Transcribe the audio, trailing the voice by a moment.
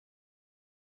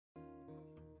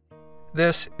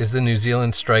This is the New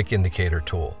Zealand Strike Indicator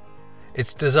tool.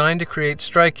 It's designed to create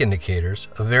strike indicators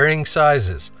of varying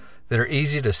sizes that are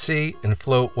easy to see and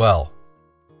float well.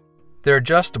 They're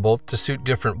adjustable to suit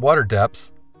different water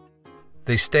depths.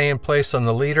 They stay in place on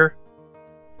the leader,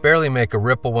 barely make a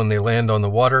ripple when they land on the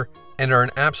water, and are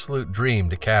an absolute dream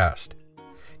to cast.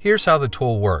 Here's how the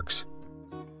tool works.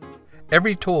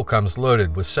 Every tool comes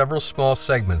loaded with several small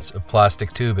segments of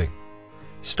plastic tubing.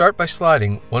 Start by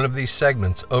sliding one of these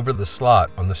segments over the slot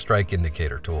on the strike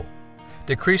indicator tool.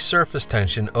 Decreased surface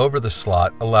tension over the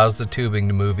slot allows the tubing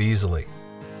to move easily.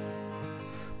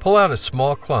 Pull out a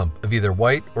small clump of either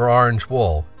white or orange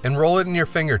wool and roll it in your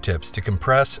fingertips to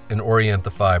compress and orient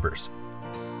the fibers.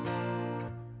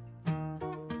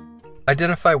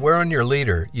 Identify where on your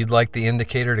leader you'd like the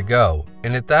indicator to go,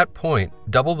 and at that point,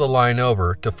 double the line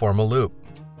over to form a loop.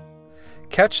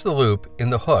 Catch the loop in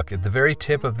the hook at the very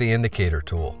tip of the indicator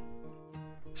tool.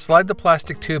 Slide the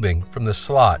plastic tubing from the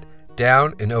slot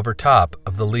down and over top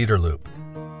of the leader loop.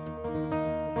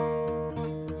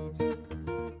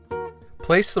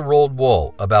 Place the rolled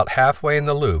wool about halfway in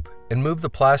the loop and move the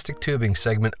plastic tubing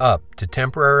segment up to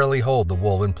temporarily hold the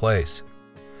wool in place.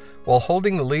 While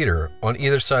holding the leader on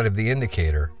either side of the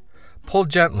indicator, pull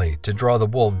gently to draw the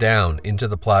wool down into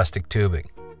the plastic tubing.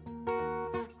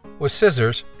 With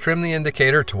scissors, trim the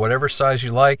indicator to whatever size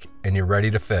you like and you're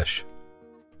ready to fish.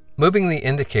 Moving the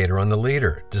indicator on the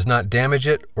leader does not damage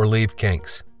it or leave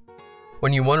kinks.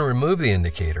 When you want to remove the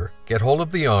indicator, get hold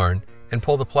of the yarn and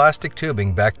pull the plastic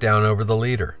tubing back down over the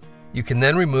leader. You can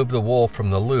then remove the wool from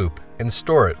the loop and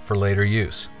store it for later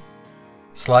use.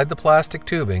 Slide the plastic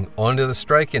tubing onto the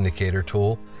strike indicator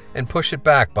tool and push it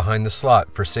back behind the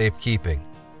slot for safekeeping.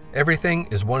 Everything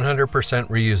is 100%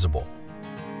 reusable.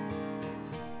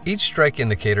 Each strike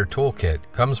indicator toolkit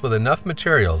comes with enough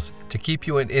materials to keep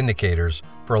you in indicators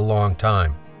for a long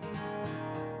time.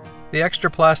 The extra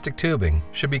plastic tubing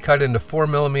should be cut into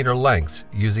 4mm lengths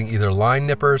using either line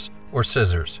nippers or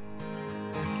scissors.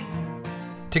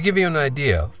 To give you an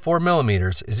idea,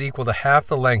 4mm is equal to half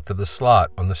the length of the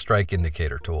slot on the strike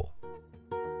indicator tool.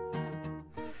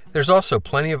 There's also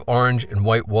plenty of orange and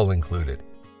white wool included.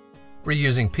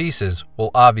 Reusing pieces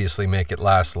will obviously make it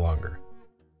last longer.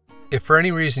 If for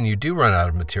any reason you do run out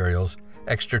of materials,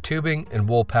 extra tubing and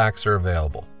wool packs are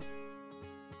available.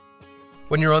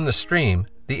 When you're on the stream,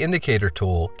 the indicator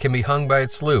tool can be hung by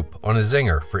its loop on a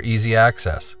zinger for easy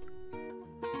access.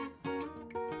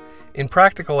 In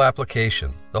practical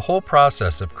application, the whole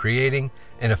process of creating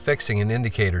and affixing an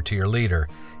indicator to your leader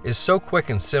is so quick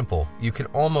and simple you can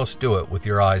almost do it with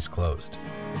your eyes closed.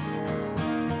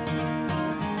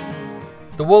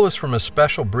 The wool is from a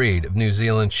special breed of New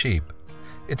Zealand sheep.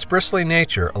 Its bristly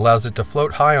nature allows it to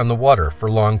float high on the water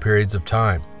for long periods of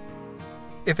time.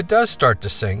 If it does start to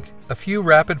sink, a few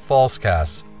rapid false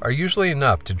casts are usually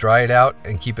enough to dry it out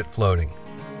and keep it floating.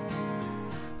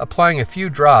 Applying a few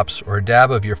drops or a dab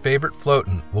of your favorite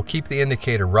floatant will keep the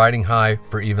indicator riding high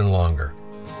for even longer.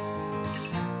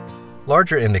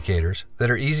 Larger indicators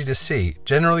that are easy to see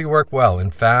generally work well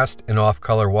in fast and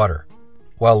off-color water,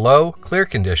 while low, clear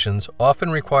conditions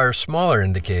often require smaller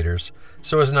indicators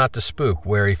so as not to spook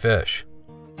wary fish.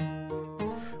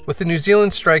 With the New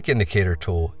Zealand Strike Indicator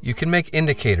tool, you can make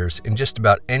indicators in just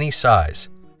about any size.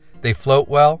 They float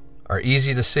well, are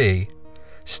easy to see,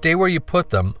 stay where you put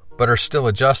them but are still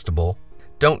adjustable,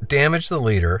 don't damage the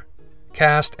leader,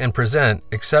 cast and present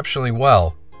exceptionally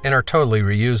well, and are totally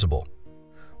reusable.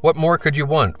 What more could you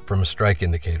want from a strike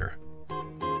indicator?